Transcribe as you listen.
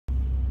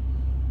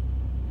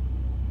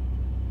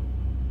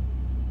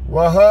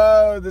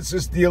Whoa, this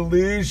is the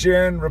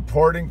Illusion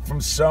reporting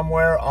from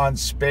somewhere on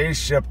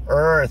Spaceship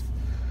Earth.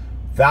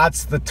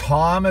 That's the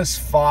Thomas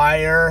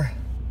fire.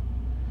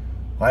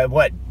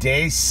 What,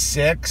 day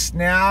 6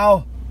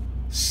 now?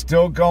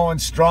 Still going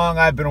strong.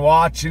 I've been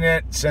watching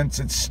it since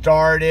it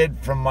started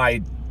from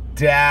my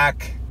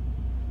deck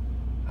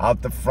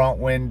out the front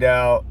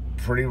window.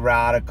 Pretty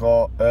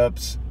radical.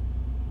 Oops.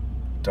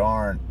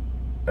 Darn.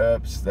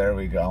 Oops. There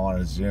we go. I want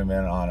to zoom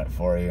in on it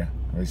for you.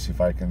 Let me see if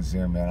I can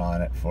zoom in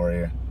on it for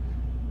you.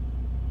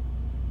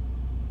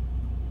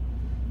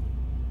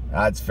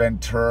 That's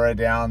Ventura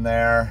down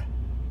there.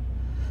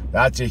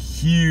 That's a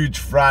huge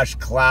fresh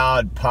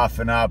cloud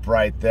puffing up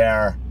right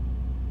there.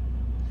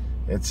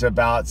 It's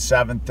about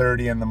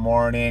 7:30 in the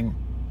morning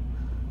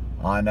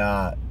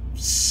on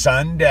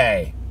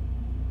Sunday.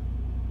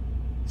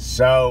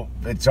 So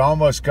it's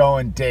almost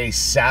going day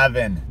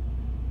 7.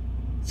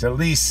 It's at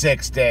least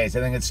 6 days.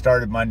 I think it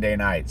started Monday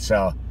night.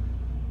 So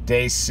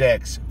day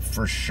 6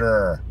 for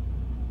sure.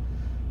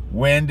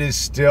 Wind is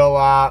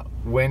still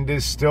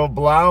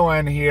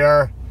blowing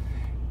here.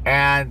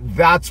 And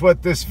that's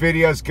what this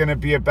video is going to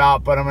be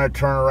about, but I'm going to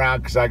turn around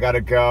because I got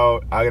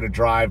to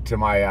drive to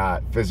my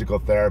physical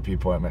therapy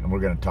appointment, and we're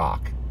going to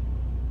talk.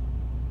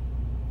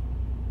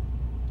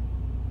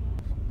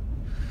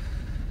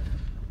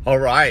 All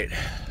right,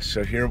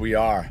 so here we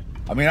are.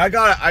 I mean, I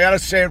gotta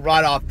say it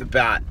right off the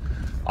bat.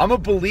 I'm a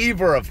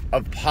believer of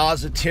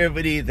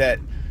positivity, that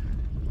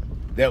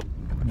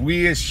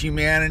we as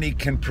humanity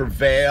can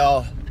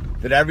prevail,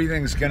 that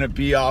everything's going to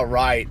be all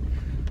right.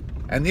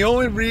 And the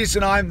only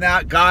reason I'm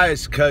that guy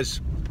is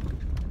because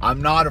I'm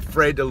not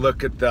afraid to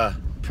look at the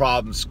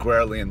problem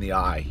squarely in the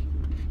eye.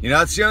 You know,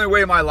 that's the only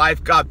way my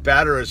life got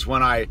better, is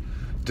when I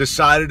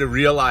decided to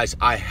realize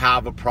I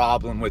have a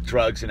problem with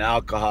drugs and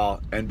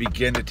alcohol and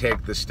begin to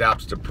take the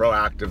steps to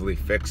proactively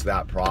fix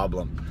that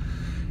problem.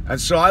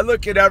 And so I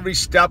look at every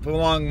step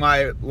along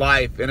my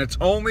life, and it's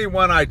only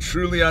when I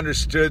truly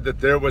understood that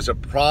there was a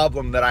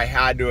problem that I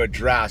had to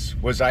address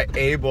was I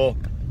able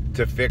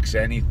to fix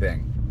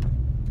anything.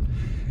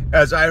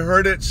 As I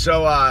heard it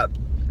so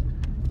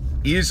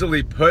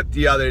easily put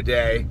the other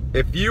day,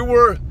 if you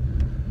were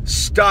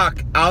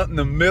stuck out in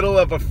the middle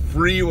of a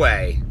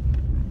freeway,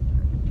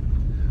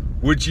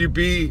 would you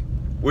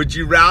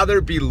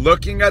rather be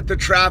looking at the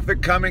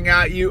traffic coming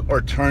at you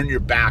or turn your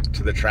back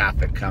to the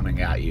traffic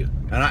coming at you?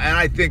 And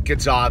I think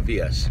it's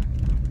obvious.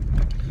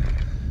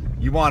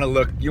 You want to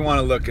look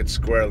it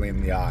squarely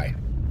in the eye.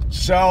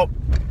 So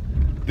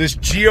this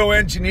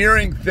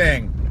geoengineering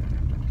thing,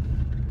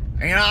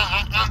 and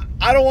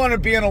I don't want to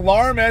be an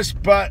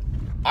alarmist, but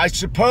I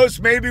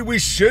suppose maybe we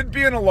should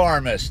be an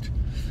alarmist.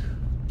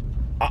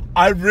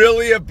 I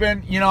really have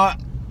been, you know,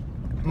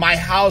 my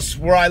house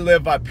where I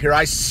live up here,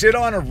 I sit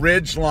on a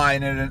ridge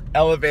line at an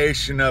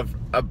elevation of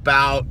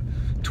about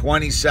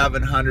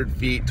 2,700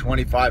 feet,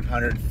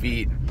 2,500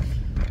 feet,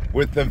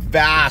 with a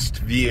vast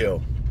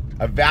view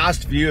of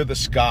the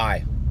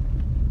sky.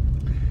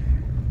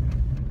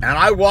 And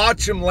I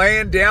watch them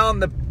laying down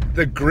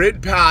the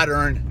grid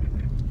pattern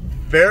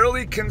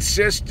fairly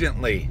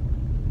consistently.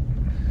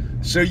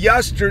 So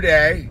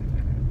yesterday,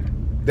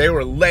 they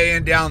were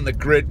laying down the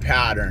grid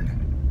pattern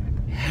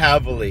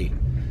heavily.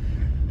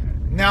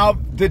 Now,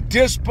 the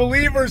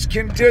disbelievers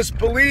can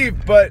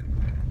disbelieve, but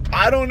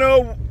I don't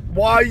know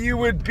why you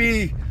would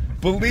be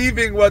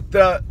believing what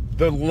the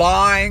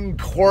lying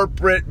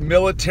corporate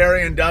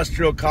military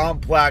industrial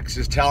complex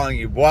is telling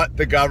you, what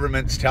the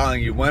government's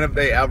telling you. When have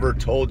they ever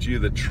told you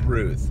the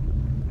truth?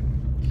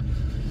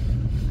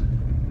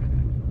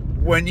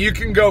 When you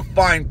can go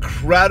find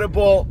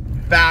credible,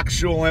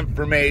 factual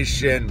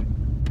information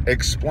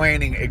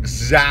explaining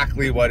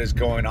exactly what is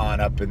going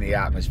on up in the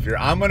atmosphere.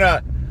 I'm going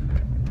to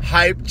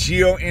hype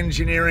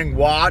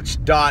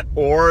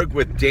geoengineeringwatch.org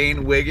with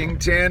Dane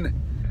Wigington.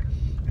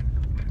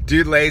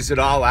 Dude lays it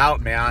all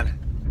out, man.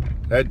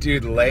 That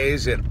dude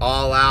lays it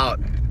all out.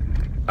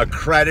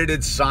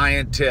 Accredited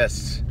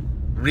scientists,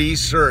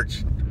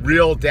 research,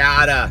 real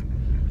data,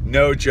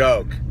 no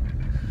joke.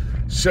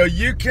 So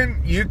you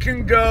can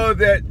go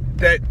that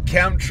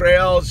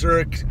chemtrails are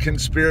a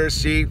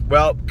conspiracy.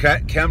 Well,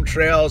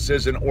 chemtrails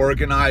is an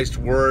organized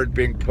word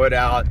being put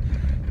out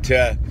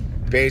to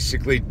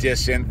basically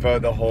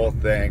disinfo the whole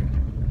thing.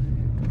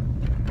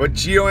 But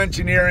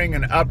geoengineering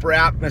and upper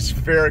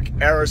atmospheric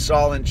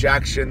aerosol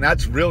injection,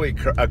 that's really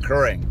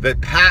occurring. The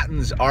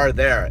patents are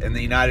there in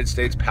the United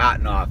States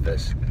Patent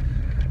Office.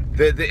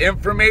 The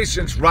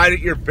information's right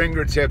at your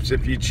fingertips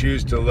if you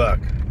choose to look.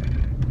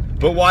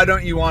 But why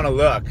don't you want to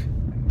look?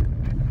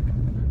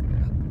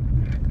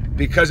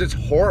 Because it's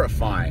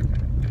horrifying.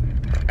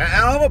 And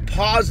I'm a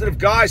positive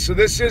guy, so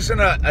this isn't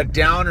a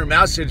downer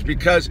message,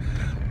 because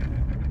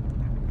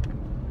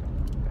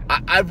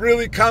I've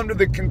really come to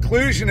the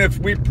conclusion, if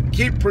we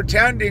keep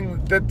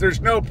pretending that there's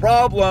no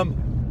problem,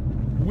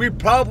 we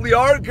probably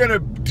are going to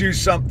do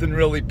something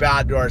really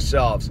bad to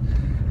ourselves.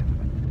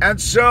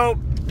 And so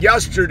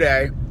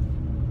yesterday,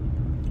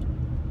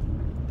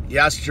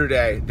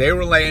 they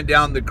were laying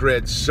down the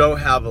grid so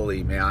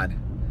heavily, man.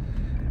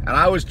 And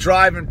I was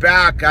driving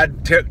back. I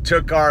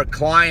took our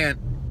client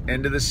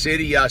into the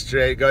city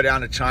yesterday to go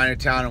down to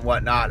Chinatown and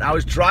whatnot. And I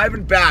was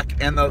driving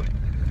back, and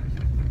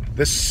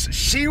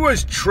she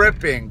was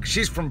tripping.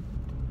 She's from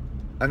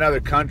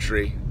another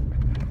country.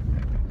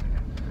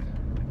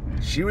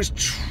 She was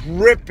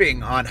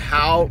tripping on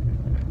how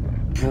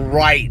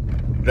bright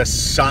the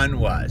sun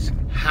was,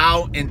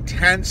 how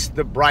intense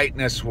the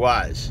brightness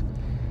was.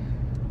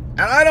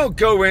 And I don't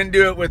go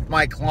into it with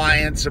my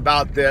clients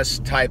about this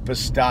type of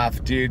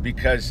stuff, dude,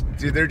 because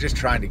dude, they're just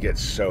trying to get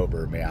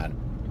sober, man.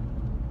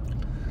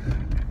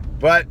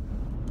 But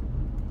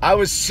I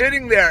was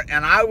sitting there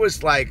and I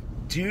was like,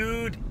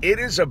 dude, it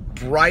is a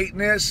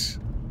brightness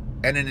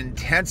and an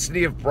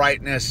intensity of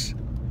brightness.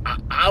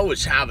 I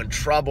was having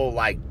trouble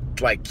like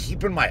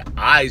keeping my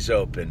eyes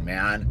open,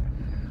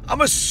 man.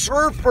 I'm a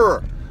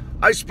surfer.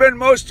 I spend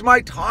most of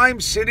my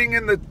time sitting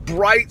in the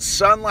bright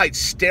sunlight,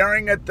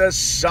 staring at the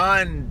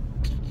sun,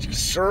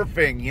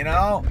 surfing, you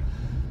know?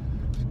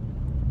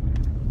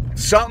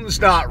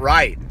 Something's not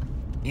right.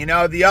 You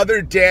know, the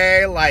other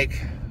day, like,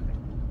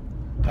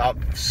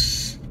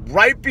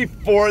 right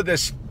before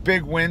this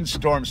big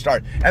windstorm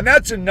started, and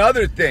that's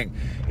another thing.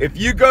 If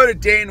you go to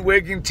Dane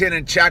Wigington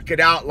and check it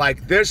out,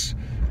 like, this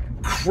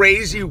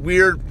crazy,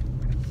 weird,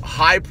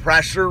 high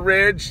pressure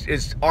ridge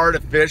is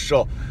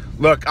artificial.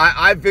 Look,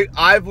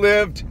 I've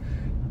lived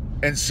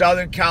in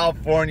Southern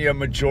California a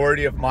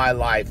majority of my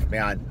life,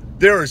 man.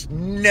 There has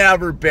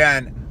never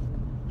been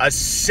a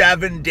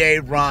 7-day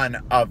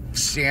run of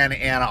Santa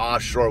Ana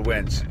offshore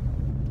winds.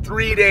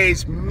 3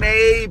 days,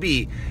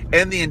 maybe.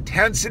 And the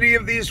intensity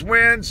of these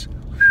winds,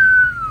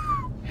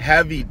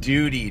 heavy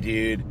duty,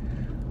 dude.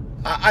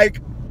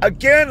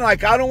 Again,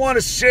 like, I don't want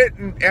to sit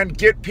and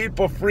get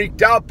people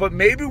freaked out, but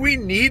maybe we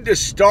need to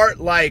start,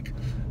 like,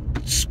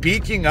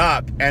 speaking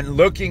up and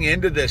looking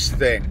into this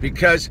thing,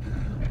 because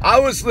I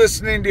was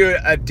listening to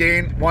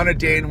one of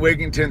Dane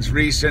Wigington's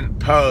recent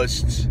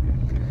posts,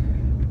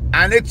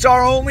 and it's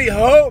our only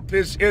hope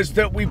is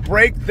that we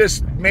break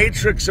this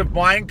matrix of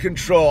mind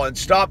control and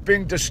stop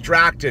being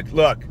distracted.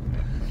 Look,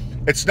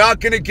 it's not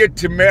going to get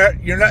to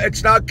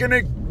it's not going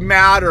to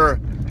matter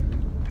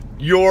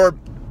your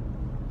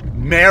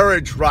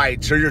marriage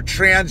rights or your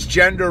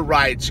transgender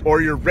rights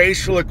or your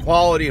racial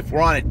equality if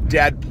we're on a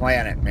dead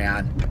planet,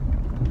 man.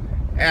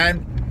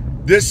 And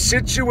this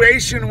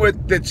situation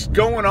that's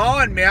going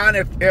on, man,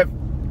 if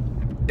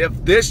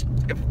this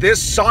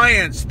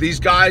science these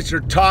guys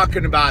are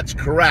talking about is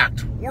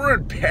correct, we're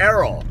in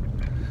peril.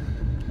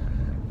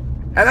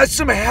 And that's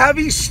some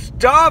heavy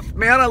stuff,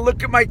 man. I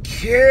look at my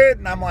kid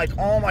and I'm like,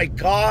 oh my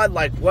God,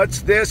 like,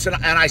 what's this? And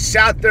I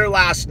sat there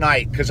last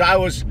night because I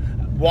was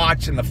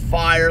watching the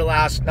fire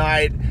last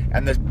night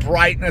and the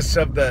brightness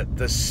of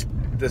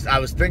I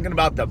was thinking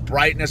about the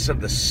brightness of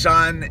the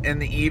sun in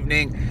the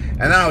evening.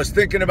 And then I was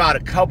thinking about a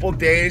couple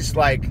days,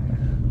 like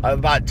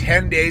about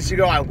 10 days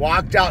ago, I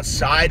walked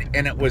outside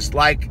and it was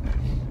like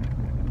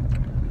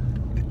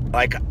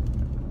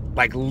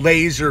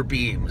laser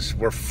beams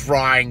were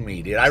frying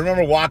me, dude. I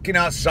remember walking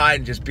outside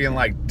and just being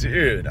like,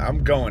 dude,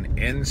 I'm going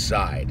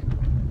inside.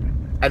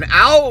 And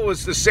Owl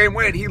was the same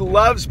way, and he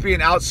loves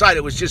being outside.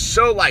 It was just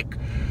so like,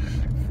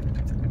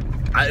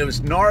 it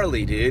was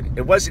gnarly, dude.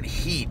 It wasn't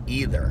heat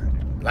either.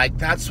 Like,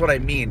 that's what I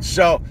mean.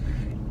 So,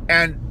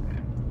 and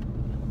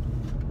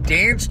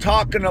Dane's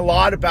talking a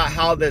lot about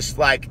how this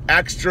like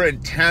extra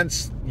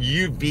intense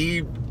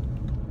UV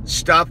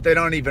stuff, they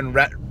don't even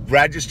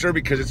register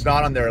because it's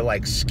not on their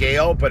like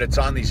scale, but it's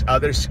on these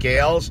other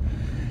scales,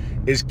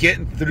 is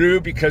getting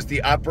through because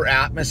the upper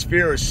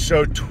atmosphere is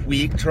so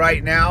tweaked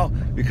right now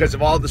because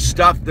of all the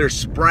stuff they're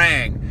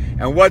spraying.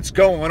 And what's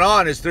going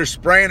on is they're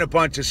spraying a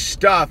bunch of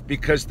stuff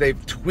because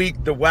they've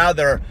tweaked the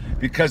weather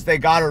because they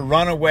got a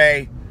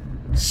runaway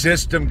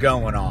system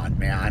going on,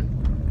 man.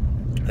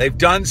 They've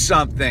done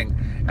something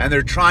and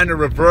they're trying to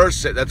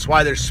reverse it. That's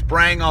why they're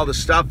spraying all the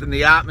stuff in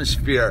the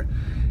atmosphere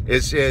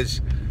is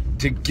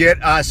to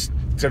get us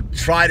to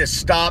try to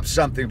stop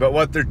something. But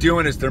what they're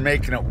doing is they're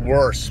making it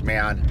worse,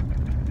 man,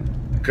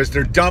 because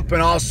they're dumping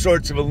all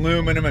sorts of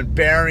aluminum and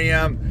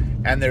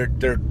barium, and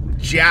they're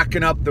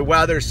jacking up the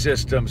weather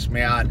systems,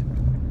 man.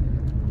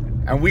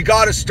 And we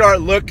got to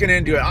start looking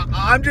into it.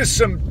 I'm just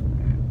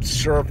some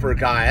surfer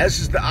guy. This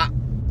is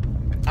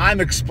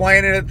I'm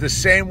explaining it the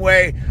same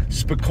way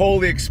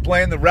Spicoli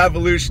explained the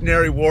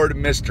Revolutionary War to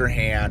Mr.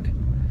 Hand.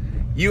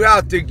 You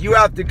have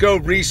to go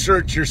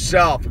research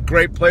yourself. A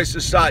great place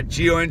to start,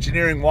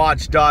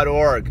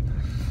 geoengineeringwatch.org.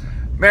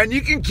 Man, you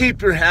can keep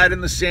your head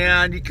in the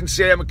sand. You can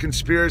say I'm a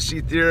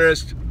conspiracy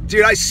theorist.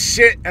 Dude, I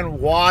sit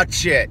and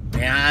watch it,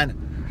 man.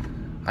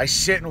 I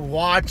sit and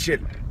watch it.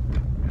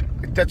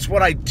 That's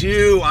what I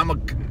do. I'm a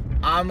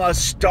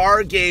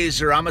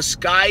stargazer. I'm a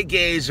sky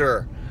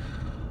gazer.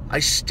 I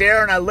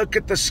stare and I look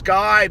at the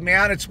sky,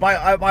 man. It's my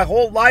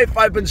whole life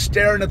I've been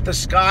staring at the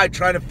sky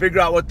trying to figure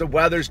out what the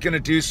weather's going to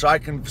do so I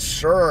can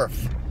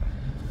surf.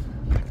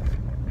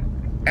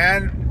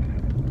 And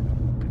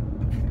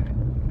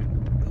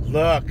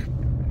look,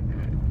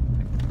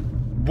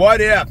 what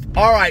if?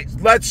 All right,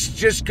 let's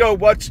just go,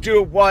 let's do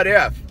a what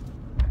if.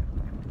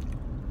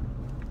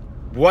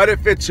 What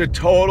if it's a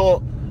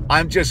total,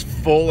 I'm just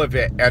full of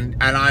it and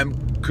I'm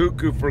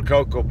cuckoo for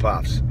Cocoa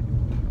Puffs?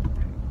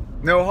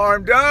 No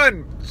harm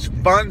done. It's a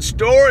fun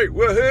story.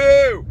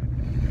 Woohoo!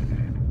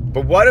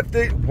 But what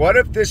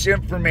if this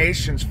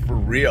information's for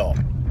real?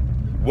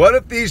 What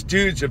if these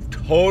dudes have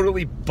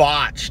totally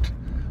botched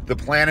the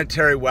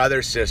planetary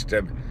weather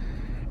system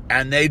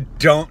and they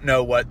don't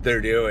know what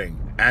they're doing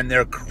and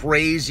they're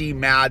crazy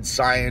mad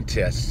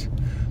scientists?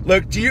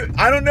 Look,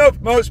 I don't know if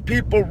most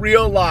people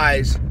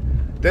realize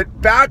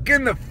that back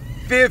in the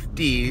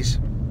 50s,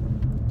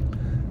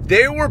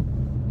 they were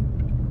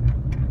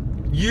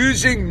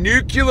using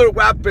nuclear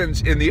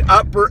weapons in the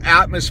upper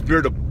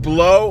atmosphere to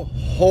blow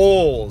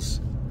holes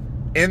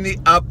in the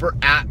upper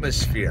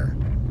atmosphere.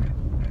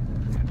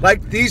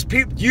 Like these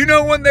people, you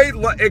know, when they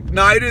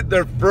ignited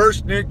their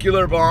first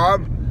nuclear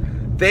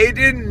bomb, they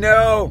didn't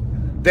know,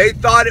 they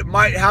thought it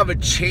might have a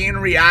chain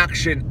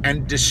reaction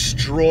and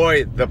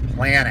destroy the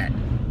planet.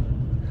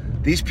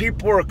 These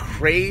people are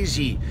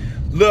crazy.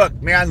 Look,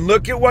 man,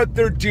 look at what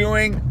they're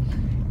doing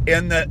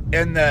in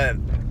the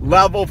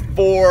level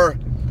 4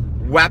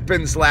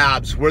 weapons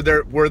labs where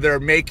they're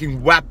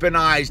making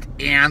weaponized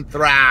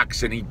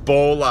anthrax and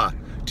Ebola.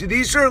 Dude,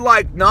 these are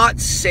like not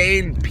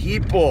sane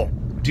people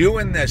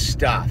doing this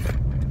stuff.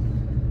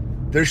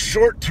 They're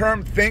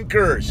short-term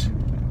thinkers.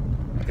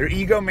 They're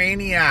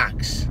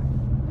egomaniacs.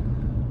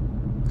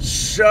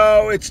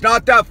 So it's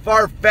not that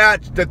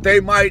far-fetched that they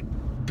might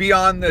be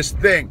on this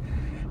thing.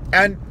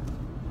 And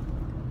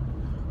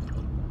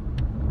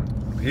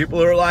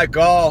people are like,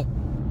 oh,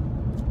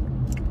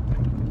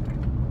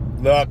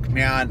 look,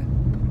 man,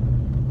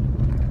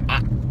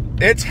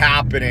 it's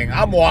happening.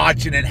 I'm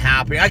watching it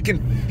happening. I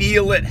can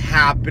feel it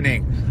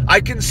happening. I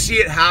can see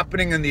it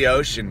happening in the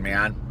ocean,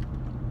 man.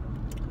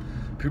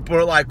 People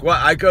are like,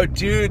 what? I go,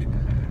 dude,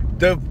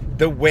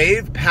 the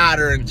wave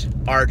patterns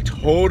are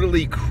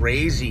totally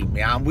crazy,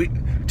 man. We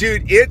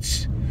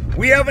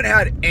haven't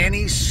had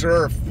any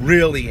surf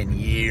really in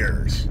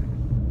years.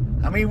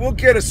 I mean, we'll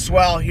get a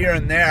swell here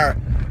and there,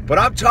 but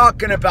I'm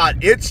talking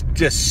about it's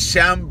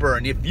December,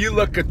 and if you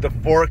look at the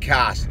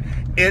forecast,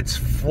 it's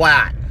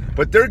flat.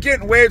 But they're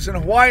getting waves in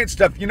Hawaii and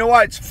stuff. You know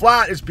why it's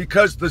flat? Is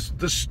because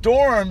the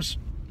storms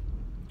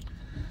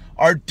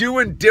are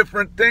doing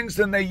different things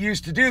than they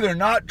used to do. They're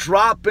not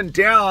dropping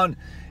down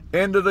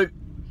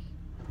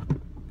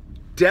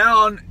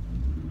down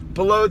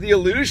below the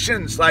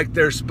Aleutians like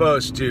they're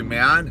supposed to,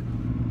 man.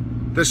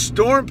 The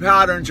storm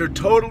patterns are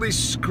totally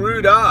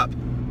screwed up.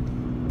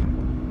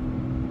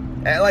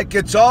 And like,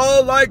 it's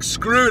all like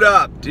screwed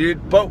up,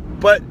 dude.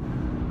 But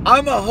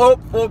I'm a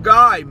hopeful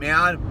guy,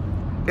 man.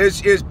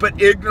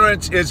 But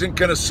ignorance isn't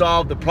gonna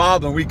solve the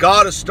problem. We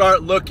gotta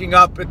start looking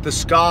up at the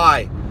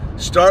sky.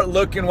 Start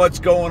looking what's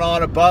going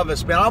on above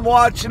us, man. I'm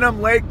watching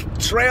them lake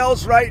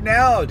trails right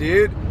now,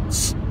 dude.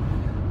 It's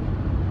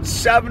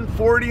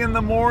 7:40 in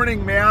the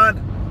morning,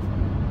 man.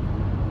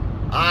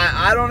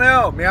 I don't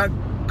know,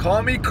 man.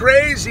 Call me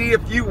crazy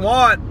if you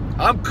want.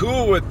 I'm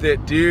cool with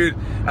it, dude.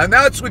 And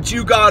that's what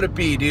you gotta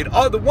be, dude.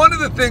 One of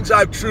the things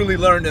I've truly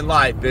learned in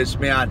life is,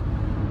 man,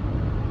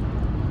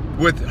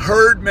 with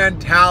herd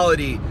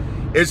mentality,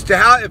 is to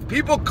have, if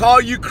people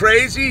call you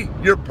crazy,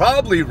 you're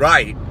probably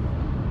right.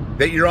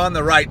 That you're on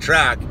the right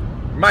track.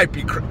 Might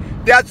be,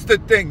 that's the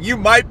thing. You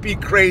might be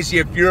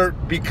crazy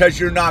because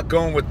you're not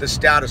going with the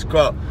status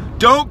quo.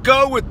 Don't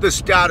go with the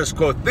status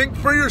quo. Think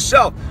for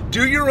yourself.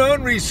 Do your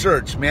own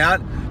research,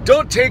 man.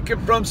 Don't take it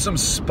from some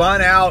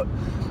spun out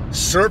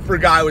surfer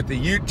guy with the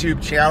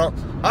YouTube channel.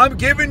 I'm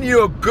giving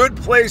you a good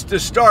place to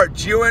start.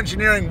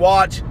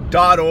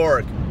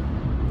 geoengineeringwatch.org.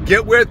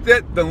 Get with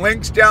it. The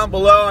link's down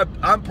below.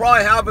 I'm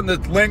probably having the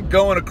link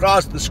going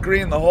across the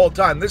screen the whole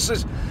time. This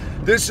is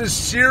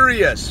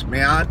serious,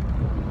 man.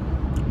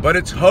 But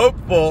it's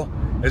hopeful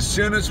as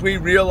soon as we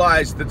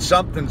realize that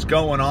something's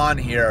going on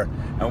here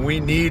and we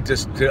need to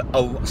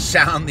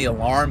sound the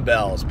alarm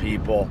bells,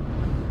 people.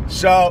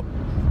 So,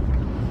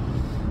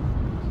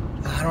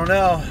 I don't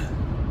know.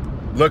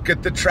 Look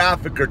at the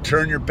traffic or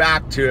turn your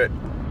back to it.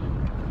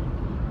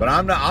 But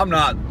I'm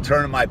not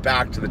turning my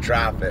back to the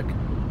traffic.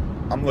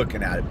 I'm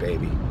looking at it,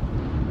 baby.